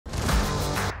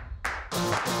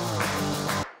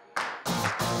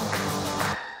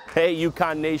Hey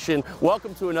UConn Nation,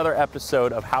 welcome to another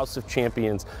episode of House of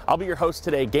Champions. I'll be your host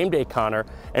today, Game Day Connor,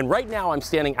 and right now I'm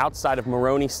standing outside of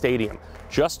Maroney Stadium.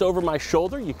 Just over my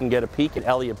shoulder, you can get a peek at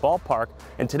Elliott Ballpark,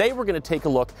 and today we're going to take a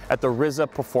look at the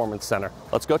Rizza Performance Center.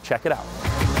 Let's go check it out.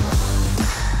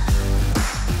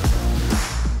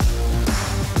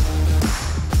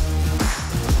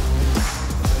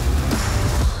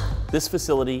 This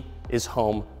facility is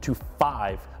home to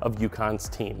 5 of UConn's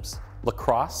teams: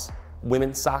 lacrosse,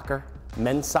 women's soccer,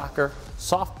 men's soccer,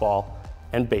 softball,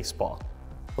 and baseball.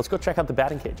 Let's go check out the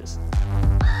batting cages.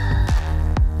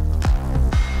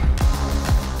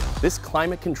 This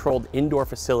climate-controlled indoor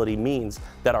facility means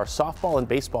that our softball and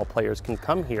baseball players can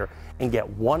come here and get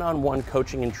one-on-one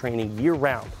coaching and training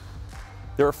year-round.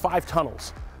 There are 5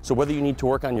 tunnels, so whether you need to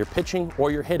work on your pitching or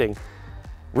your hitting,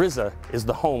 Rizza is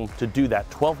the home to do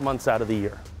that 12 months out of the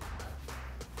year.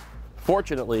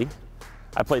 Fortunately,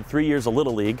 I played 3 years of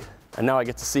Little League, and now I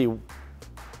get to see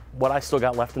what I still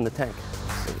got left in the tank.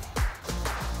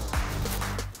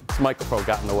 This microphone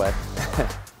got in the way.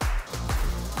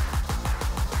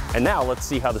 And now let's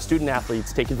see how the student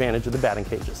athletes take advantage of the batting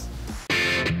cages.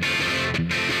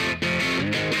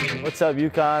 What's up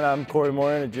UConn? I'm Corey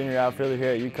Morin, a junior outfielder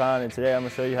here at UConn, and today I'm going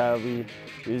to show you how we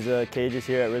use cages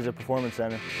here at Rizza Performance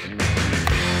Center.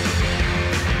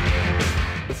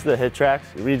 This is the hit tracks.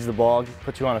 It reads the ball,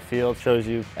 puts you on a field, shows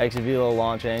you exit velo,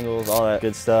 launch angles, all that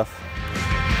good stuff.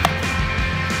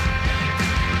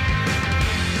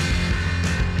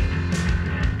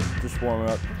 Just warming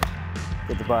up,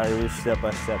 get the body loose step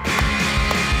by step.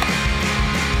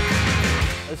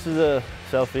 This is a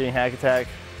self-feeding hack attack.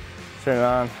 Turn it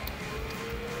on,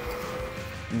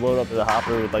 load up the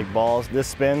hopper with like balls. This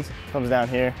spins, comes down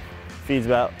here, feeds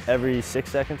about every 6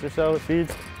 seconds or so it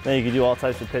feeds. Then you can do all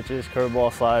types of pitches,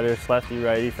 curveball, sliders, lefty,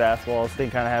 righty, fastballs. This thing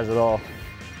kind of has it all.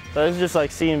 So this is just like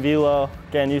seeing velo,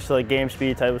 getting used to like game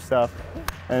speed type of stuff,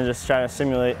 and just trying to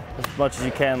simulate as much as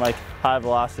you can like high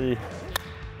velocity.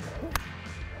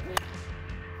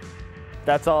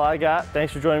 That's all I got.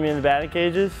 Thanks for joining me in the batting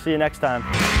cages. See you next time.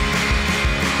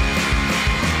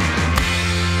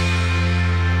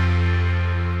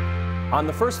 On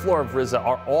the first floor of Rizza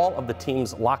are all of the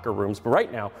team's locker rooms, but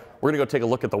right now we're going to go take a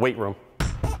look at the weight room.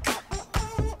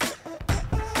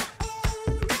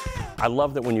 I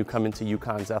love that when you come into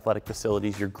UConn's athletic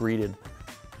facilities, you're greeted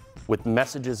with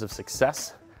messages of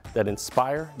success that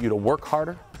inspire you to work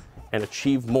harder and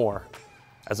achieve more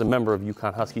as a member of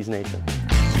UConn Huskies Nation.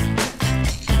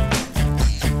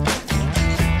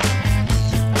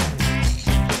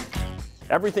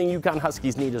 Everything UConn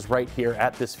Huskies need is right here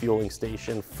at this fueling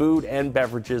station. Food and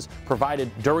beverages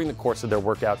provided during the course of their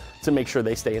workout to make sure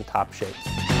they stay in top shape.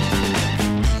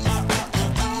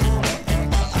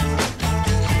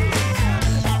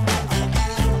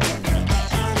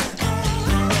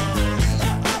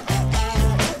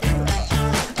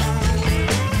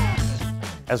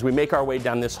 As we make our way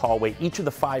down this hallway, each of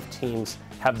the 5 teams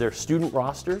have their student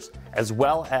rosters as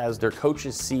well as their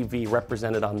coach's CV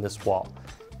represented on this wall.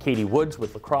 Katie Woods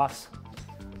with lacrosse,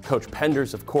 Coach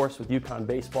Penders, of course, with UConn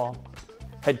baseball,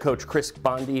 head coach Chris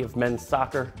Bondi of men's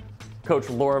soccer, Coach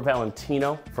Laura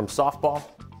Valentino from softball,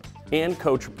 and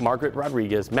Coach Margaret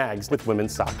Rodriguez, Mags, with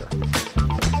women's soccer.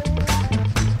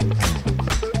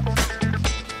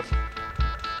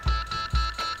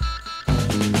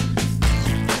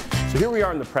 So here we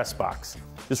are in the press box.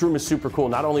 This room is super cool.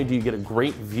 Not only do you get a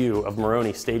great view of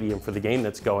Maroney Stadium for the game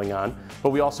that's going on, but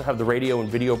we also have the radio and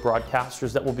video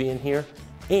broadcasters that will be in here.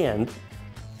 And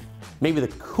maybe the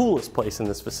coolest place in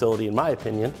this facility, in my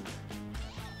opinion,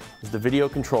 is the video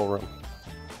control room.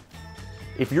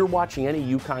 If you're watching any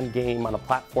UConn game on a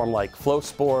platform like Flow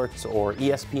Sports or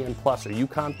ESPN Plus or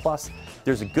UConn Plus,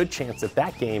 there's a good chance that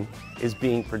that game is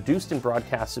being produced and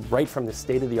broadcasted right from the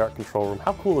state-of-the-art control room.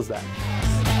 How cool is that?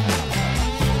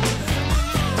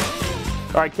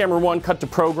 All right, camera 1, cut to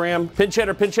program. Pinch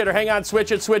hitter, hang on,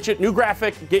 switch it. New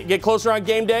graphic, get closer on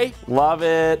game day. Love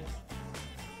it.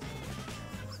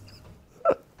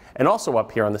 And also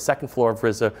up here on the second floor of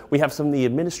Rizza, we have some of the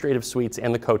administrative suites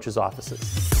and the coaches' offices.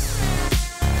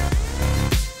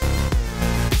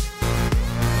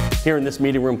 Here in this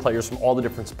meeting room, players from all the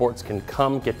different sports can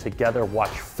come, get together,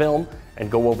 watch film, and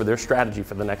go over their strategy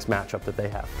for the next matchup that they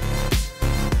have.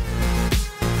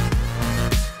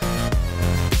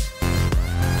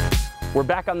 We're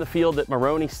back on the field at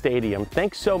Maroney Stadium.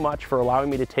 Thanks so much for allowing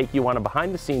me to take you on a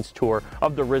behind-the-scenes tour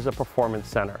of the Rizza Performance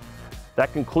Center.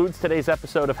 That concludes today's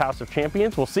episode of House of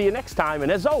Champions. We'll see you next time, and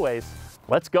as always,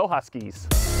 let's go Huskies.